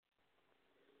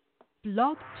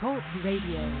Blog Talk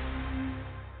Radio.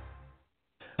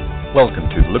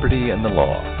 Welcome to Liberty and the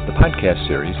Law, the podcast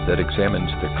series that examines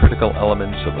the critical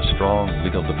elements of a strong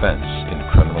legal defense in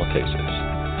criminal cases.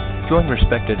 Join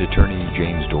respected attorney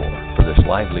James Doerr for this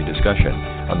lively discussion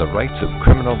on the rights of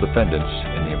criminal defendants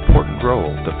and the important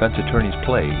role defense attorneys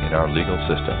play in our legal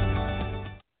system.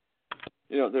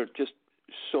 You know, there are just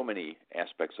so many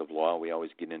aspects of law. We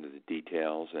always get into the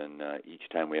details, and each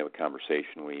time we have a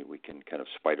conversation, we can kind of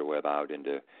spiderweb out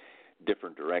into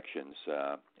different directions,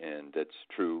 and that's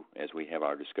true as we have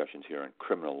our discussions here on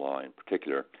criminal law in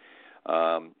particular.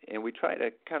 And we try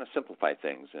to kind of simplify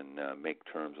things and make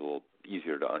terms a little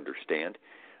easier to understand.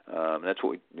 That's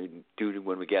what we do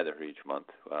when we gather here each month,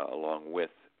 along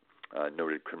with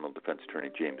noted criminal defense attorney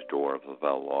James Doerr of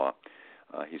Lavelle Law.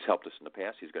 He's helped us in the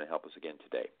past. He's going to help us again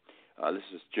today. This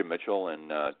is Jim Mitchell, and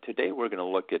today we're going to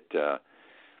look at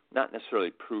not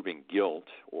necessarily proving guilt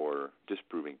or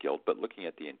disproving guilt, but looking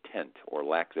at the intent or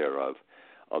lack thereof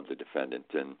of the defendant.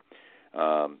 And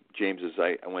James, as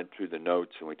I went through the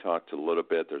notes and we talked a little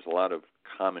bit, there's a lot of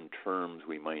common terms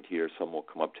we might hear. Some will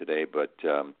come up today, but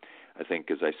I think,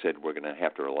 as I said, we're going to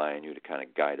have to rely on you to kind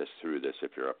of guide us through this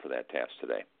if you're up for that task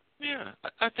today. Yeah,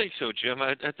 I think so, Jim.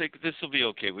 I think this will be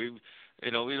okay. We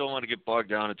don't want to get bogged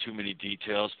down in too many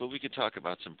details, but we can talk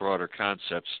about some broader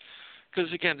concepts.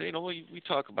 Because, again, we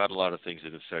talk about a lot of things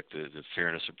that affect the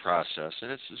fairness of process, and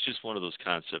it's just one of those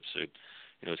concepts that,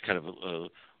 it's kind of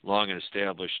long and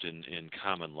established in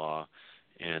common law.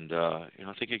 And,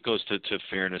 I think it goes to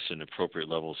fairness and appropriate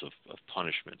levels of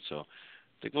punishment. So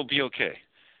I think we'll be okay.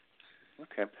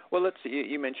 Okay. Well, let's see.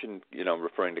 You mentioned,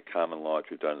 referring to common law, which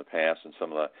we've done in the past, and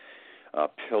some of the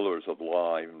pillars of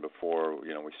law even before,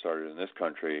 we started in this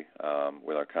country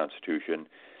with our Constitution.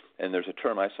 And there's a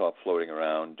term I saw floating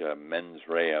around, mens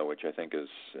rea, which I think is,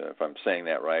 if I'm saying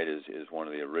that right, is one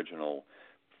of the original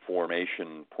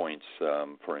formation points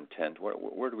for intent.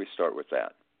 Where do we start with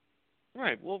that?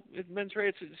 Right. Well, mens rea,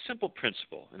 it's a simple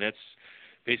principle, and that's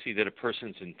basically that a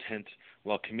person's intent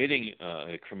while committing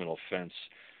a criminal offense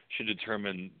should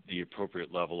determine the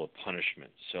appropriate level of punishment.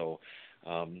 So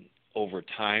over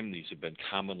time, these have been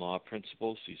common law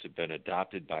principles. These have been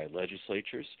adopted by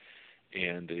legislatures,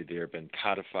 and they have been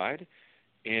codified.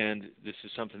 And this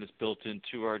is something that's built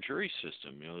into our jury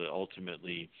system, that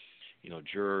ultimately,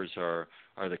 jurors are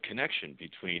the connection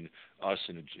between us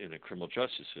and a criminal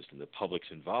justice system, the public's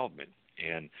involvement.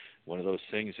 And one of those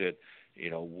things that,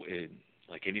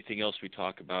 like anything else we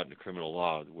talk about in the criminal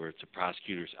law, where it's a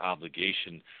prosecutor's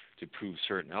obligation to prove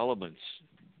certain elements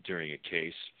during a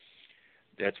case,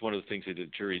 that's one of the things that the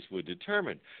juries would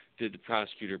determine. Did the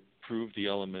prosecutor prove the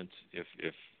element? If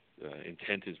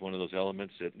intent is one of those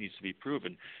elements that needs to be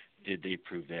proven, did they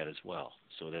prove that as well?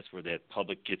 So that's where that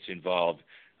public gets involved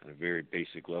on a very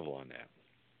basic level on that.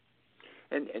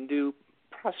 And do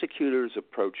prosecutors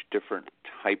approach different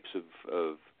types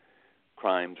of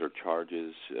crimes or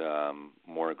charges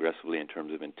more aggressively in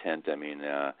terms of intent? I mean,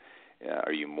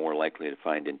 are you more likely to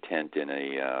find intent in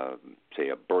say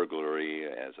a burglary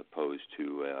as opposed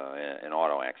to an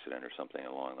auto accident or something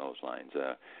along those lines,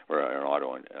 or an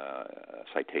auto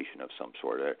citation of some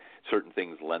sort? Certain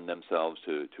things lend themselves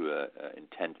to a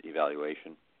intent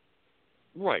evaluation.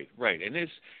 Right. And there's,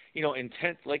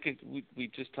 intent, like we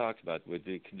just talked about, where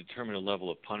they can determine a level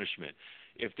of punishment.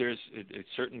 If there's a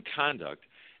certain conduct,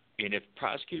 and if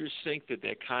prosecutors think that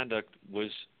conduct was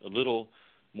a little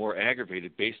more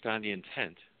aggravated based on the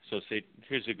intent. So say,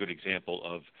 here's a good example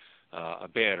of a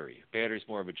battery. Battery is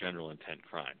more of a general intent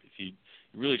crime. If you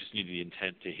really just need the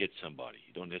intent to hit somebody.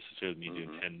 You don't necessarily need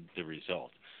to intend the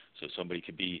result. So somebody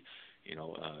could be, it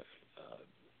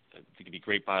could be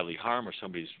great bodily harm, or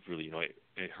somebody's really,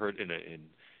 hurt in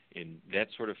that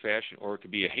sort of fashion, or it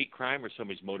could be a hate crime, or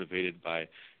somebody's motivated by,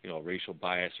 racial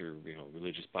bias or,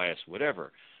 religious bias,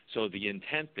 whatever. So the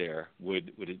intent there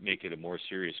would make it a more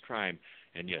serious crime.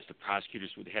 And yes, the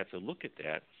prosecutors would have to look at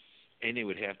that, and they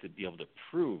would have to be able to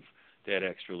prove that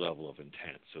extra level of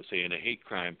intent. So say in a hate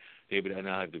crime, they would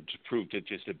now have to prove that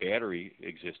just a battery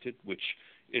existed, which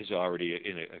is already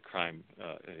in a crime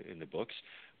in the books,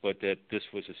 but that this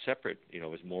was a separate,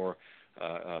 was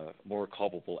more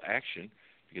culpable action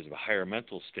because of a higher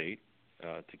mental state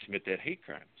to commit that hate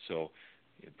crime. So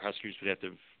prosecutors would have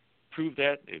to prove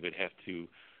that. They would have to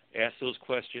ask those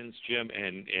questions, Jim,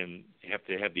 and have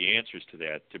to have the answers to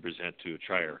that to present to a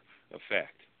trier of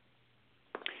fact.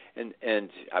 And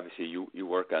obviously you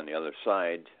work on the other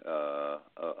side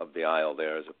of the aisle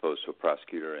there as opposed to a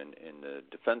prosecutor in the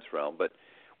defense realm. But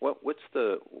what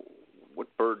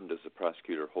burden does the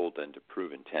prosecutor hold then to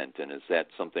prove intent? And is that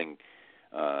something,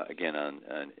 again,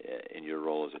 in your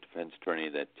role as a defense attorney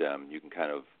that you can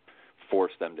kind of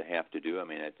force them to have to do? I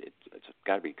mean, it's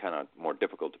got to be kind of more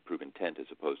difficult to prove intent as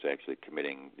opposed to actually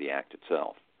committing the act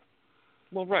itself.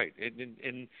 Well, right,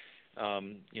 and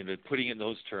putting it in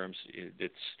those terms,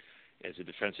 it's as a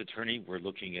defense attorney, we're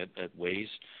looking at ways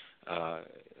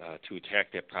to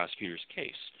attack that prosecutor's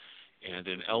case. And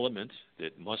an element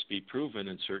that must be proven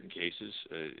in certain cases,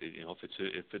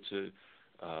 if it's a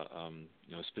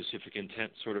specific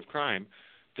intent sort of crime,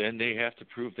 then they have to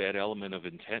prove that element of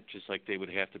intent just like they would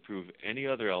have to prove any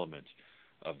other element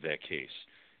of that case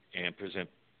and present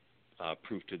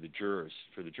proof to the jurors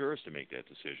for the jurors to make that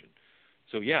decision.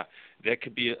 So, yeah, that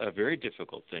could be a very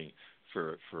difficult thing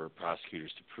for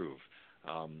prosecutors to prove.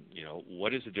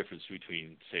 What is the difference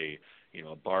between, say,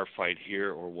 a bar fight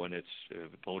here or one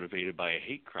that's motivated by a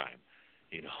hate crime?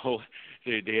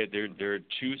 They're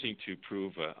choosing to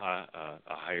prove a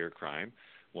higher crime,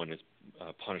 one that's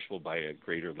punishable by a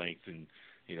greater length in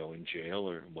jail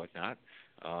or whatnot.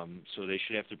 So they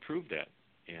should have to prove that.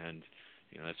 And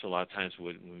that's a lot of times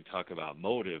when we talk about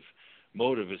motive.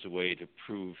 Motive is a way to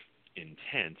prove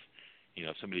intent.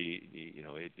 If somebody,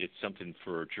 it's something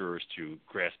for jurors to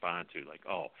grasp onto, like,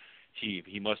 oh,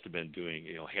 he must have been doing,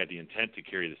 had the intent to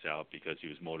carry this out because he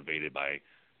was motivated by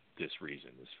this reason,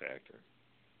 this factor.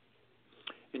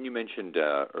 And you mentioned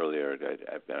earlier,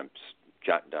 I'm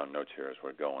jotting down notes here as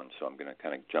we're going, so I'm going to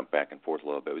kind of jump back and forth a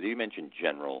little bit. You mentioned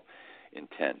general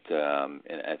intent,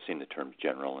 and I've seen the terms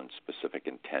general and specific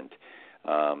intent.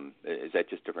 Is that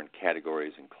just different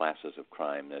categories and classes of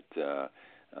crime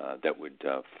that would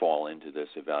fall into this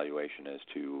evaluation as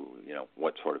to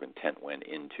what sort of intent went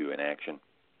into an action?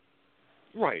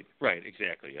 Right,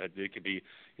 exactly. It could be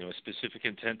a specific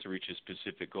intent to reach a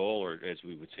specific goal, or as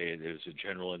we would say, there's a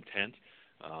general intent.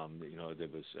 There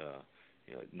was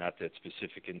not that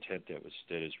specific intent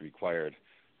that is required,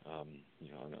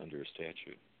 under a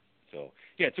statute. So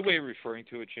yeah, it's a way of referring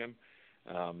to it, Jim.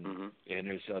 And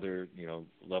there's other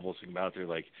levels out there,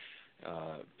 like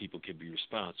people could be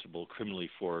responsible criminally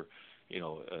for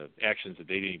actions that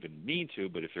they didn't even mean to,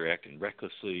 but if they're acting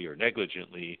recklessly or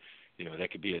negligently,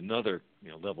 that could be another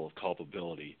level of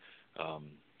culpability,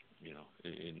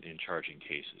 in charging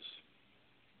cases.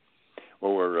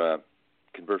 Well, we're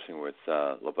conversing with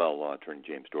Lavelle Law Attorney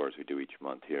James Doerr, as we do each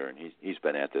month here, and he's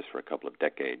been at this for a couple of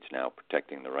decades now,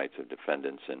 protecting the rights of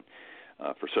defendants, and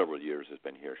for several years has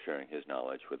been here sharing his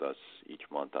knowledge with us each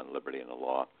month on liberty and the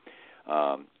law.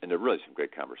 And there are really some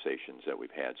great conversations that we've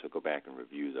had, so go back and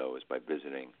review those by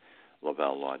visiting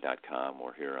lavellelaw.com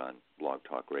or here on Blog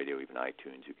Talk Radio, even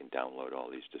iTunes. You can download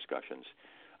all these discussions.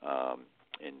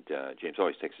 And James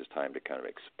always takes his time to kind of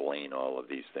explain all of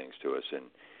these things to us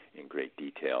in great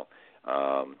detail.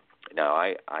 Now,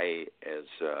 I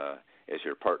as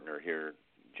your partner here,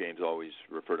 James, always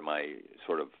refer to my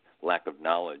sort of lack of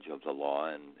knowledge of the law,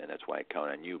 and that's why I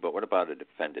count on you. But what about a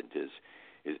defendant?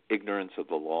 Is ignorance of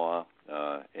the law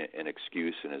an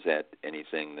excuse, and is that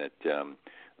anything that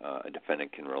a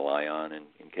defendant can rely on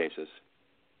in cases?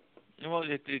 Well,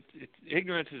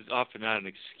 ignorance is often not an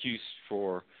excuse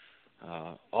for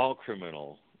all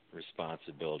criminal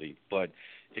responsibility, but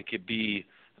it could be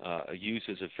used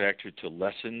as a factor to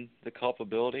lessen the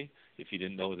culpability. If you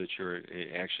didn't know that your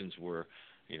actions were,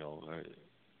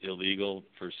 illegal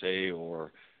per se,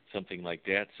 or something like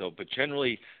that. So, but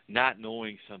generally, not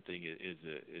knowing something is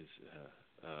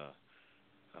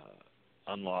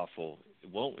unlawful.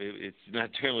 It's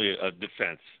not generally a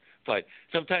defense, but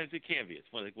sometimes it can be.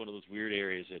 It's one of those weird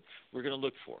areas that we're going to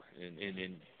look for, and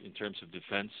in terms of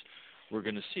defense, we're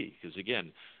going to see, because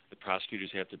again, the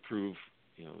prosecutors have to prove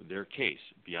their case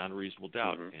beyond a reasonable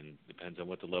doubt, and it depends on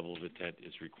what the level of intent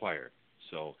is required.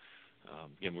 So,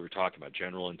 again, we were talking about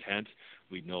general intent.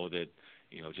 We know that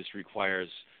just requires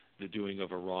the doing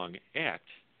of a wrong act.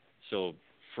 So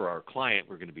for our client,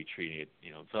 we're going to be treating it,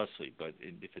 thusly. But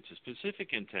if it's a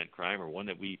specific intent crime, or one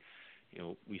that we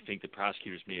think the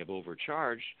prosecutors may have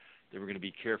overcharged, then we're going to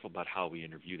be careful about how we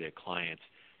interview that client,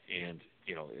 and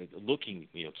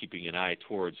keeping an eye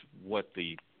towards what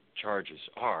the charges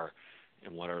are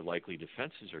and what our likely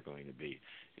defenses are going to be.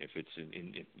 If it's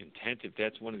intent, if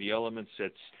that's one of the elements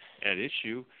that's at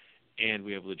issue, and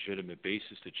we have a legitimate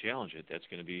basis to challenge it, that's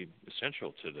going to be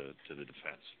essential to the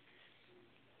defense.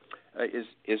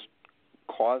 Is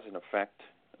cause and effect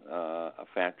a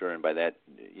factor, and by that,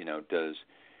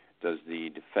 does the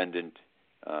defendant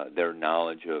their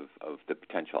knowledge of the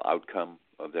potential outcome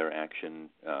of their action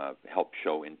help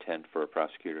show intent for a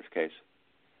prosecutor's case?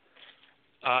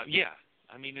 Yeah,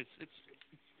 I mean it's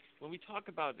when we talk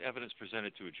about evidence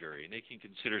presented to a jury, and they can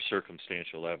consider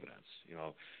circumstantial evidence,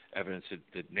 evidence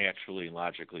that naturally and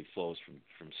logically flows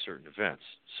from certain events.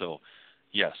 So,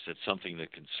 yes, it's something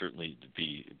that can certainly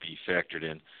be factored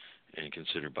in and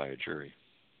considered by a jury.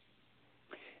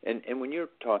 And when you're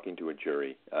talking to a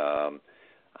jury,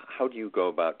 how do you go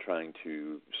about trying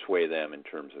to sway them in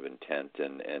terms of intent?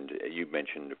 And you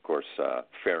mentioned, of course,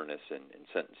 fairness in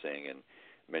sentencing. And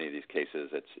many of these cases,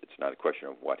 it's not a question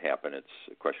of what happened; it's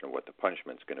a question of what the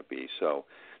punishment's going to be. So,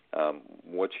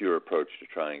 what's your approach to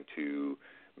trying to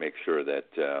make sure that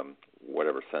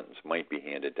whatever sentence might be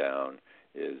handed down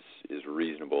is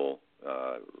reasonable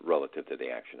relative to the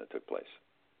action that took place?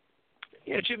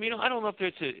 Yeah, Jim, I don't know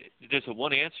if there's a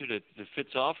one answer that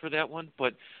fits all for that one,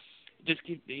 but just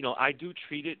I do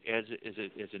treat it as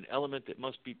an element that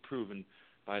must be proven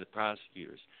by the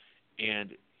prosecutors,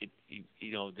 and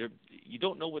you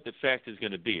don't know what the fact is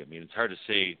going to be. I mean, it's hard to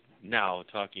say now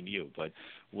talking to you, but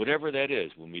whatever that is,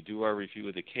 when we do our review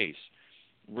of the case,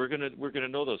 we're gonna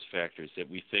know those factors that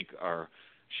we think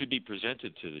should be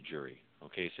presented to the jury.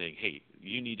 Okay, saying, hey,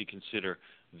 you need to consider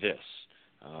this.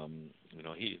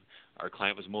 Our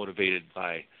client was motivated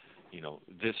by,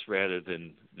 this rather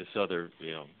than this other,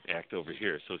 act over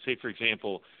here. So say, for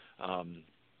example,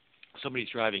 somebody's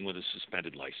driving with a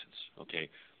suspended license, okay?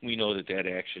 We know that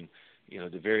action,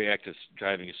 the very act of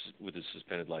driving with a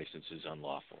suspended license is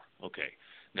unlawful. Okay.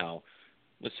 Now,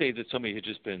 let's say that somebody had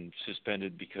just been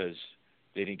suspended because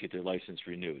they didn't get their license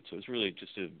renewed. So it's really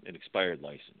just an expired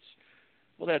license.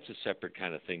 Well, that's a separate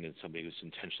kind of thing than somebody who's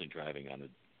intentionally driving on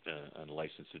a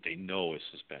license that they know is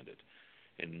suspended.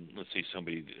 And let's say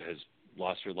somebody has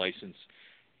lost their license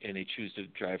and they choose to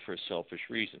drive for a selfish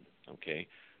reason, okay?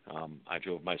 I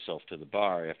drove myself to the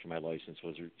bar after my license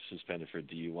was suspended for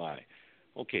DUI.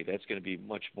 Okay, that's going to be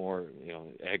much more,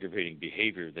 aggravating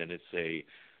behavior than it's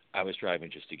I was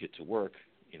driving just to get to work,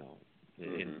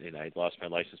 and I lost my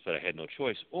license, but I had no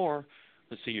choice. Or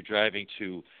let's say you're driving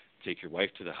to take your wife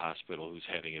to the hospital who's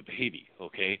having a baby,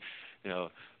 okay?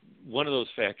 One of those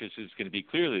factors is going to be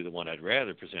clearly the one I'd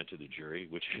rather present to the jury,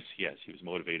 which is, yes, he was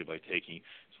motivated by taking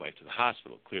his wife to the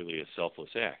hospital, clearly a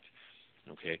selfless act,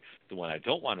 okay? The one I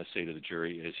don't want to say to the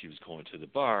jury is he was going to the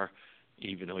bar,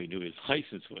 even though he knew his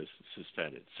license was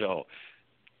suspended. So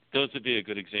those would be a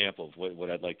good example of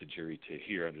what I'd like the jury to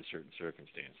hear under certain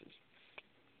circumstances.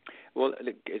 Well,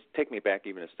 take me back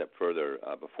even a step further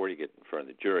before you get in front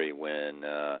of the jury when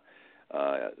the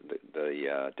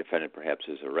defendant perhaps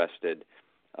is arrested.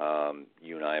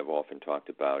 You and I have often talked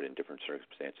about in different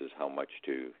circumstances how much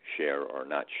to share or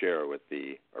not share with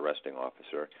the arresting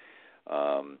officer.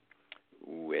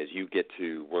 As you get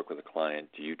to work with a client,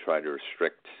 do you try to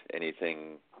restrict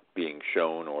anything being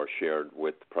shown or shared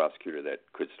with the prosecutor that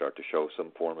could start to show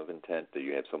some form of intent? Do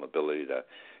you have some ability to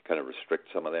kind of restrict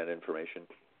some of that information?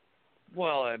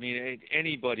 Well, I mean,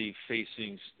 anybody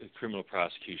facing a criminal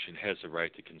prosecution has the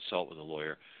right to consult with a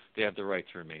lawyer. They have the right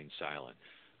to remain silent.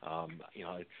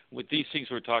 With these things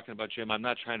we're talking about, Jim, I'm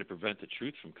not trying to prevent the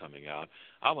truth from coming out.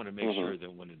 I want to make sure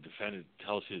that when a defendant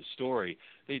tells his story,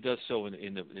 that he does so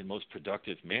in the most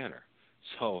productive manner.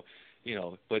 So,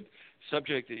 but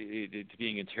subject to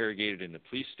being interrogated in the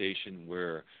police station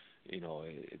where,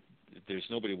 there's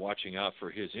nobody watching out for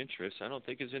his interests, I don't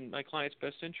think is in my client's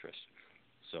best interest.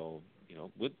 So,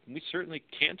 we certainly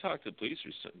can talk to the police.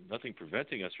 There's nothing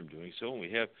preventing us from doing so, and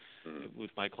we have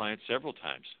with my client several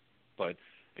times. But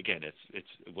again, it's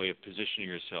a way of positioning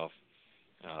yourself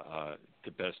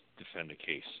to best defend a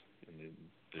case. And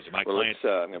this is my client.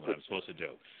 What I'm supposed to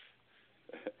do.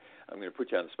 I'm going to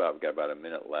put you on the spot. We've got about a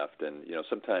minute left, and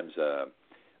sometimes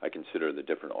I consider the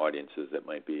different audiences that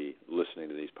might be listening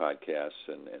to these podcasts,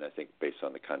 and I think based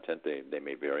on the content, they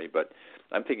may vary. But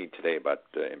I'm thinking today about,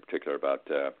 in particular, about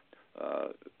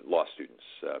law students,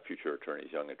 future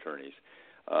attorneys, young attorneys,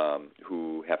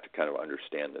 who have to kind of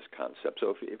understand this concept.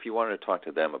 So if you wanted to talk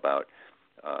to them about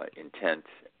intent,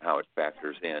 how it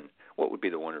factors in, what would be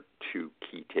the one or two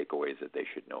key takeaways that they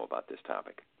should know about this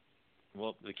topic?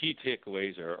 Well, the key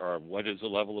takeaways are what is the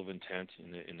level of intent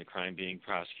in the crime being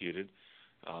prosecuted.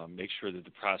 Make sure that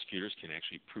the prosecutors can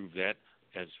actually prove that,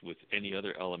 as with any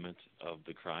other element of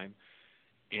the crime.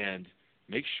 And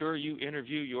make sure you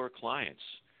interview your clients.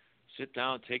 Sit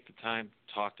down, take the time,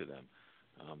 talk to them.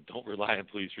 Don't rely on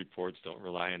police reports. Don't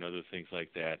rely on other things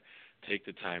like that. Take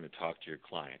the time to talk to your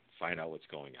client. Find out what's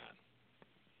going on.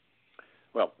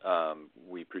 Well,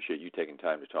 we appreciate you taking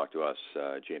time to talk to us.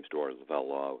 James Doerr of Lavelle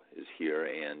Law is here,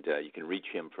 and you can reach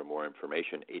him for more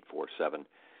information,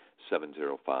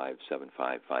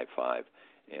 847-705-7555,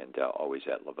 and always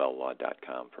at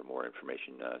lavellelaw.com for more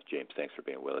information. James, thanks for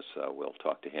being with us. We'll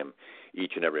talk to him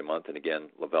each and every month, and again,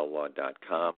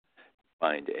 lavellelaw.com.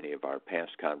 Find any of our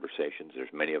past conversations.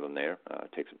 There's many of them there.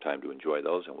 Take some time to enjoy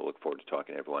those, and we'll look forward to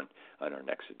talking to everyone on our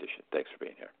next edition. Thanks for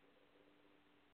being here.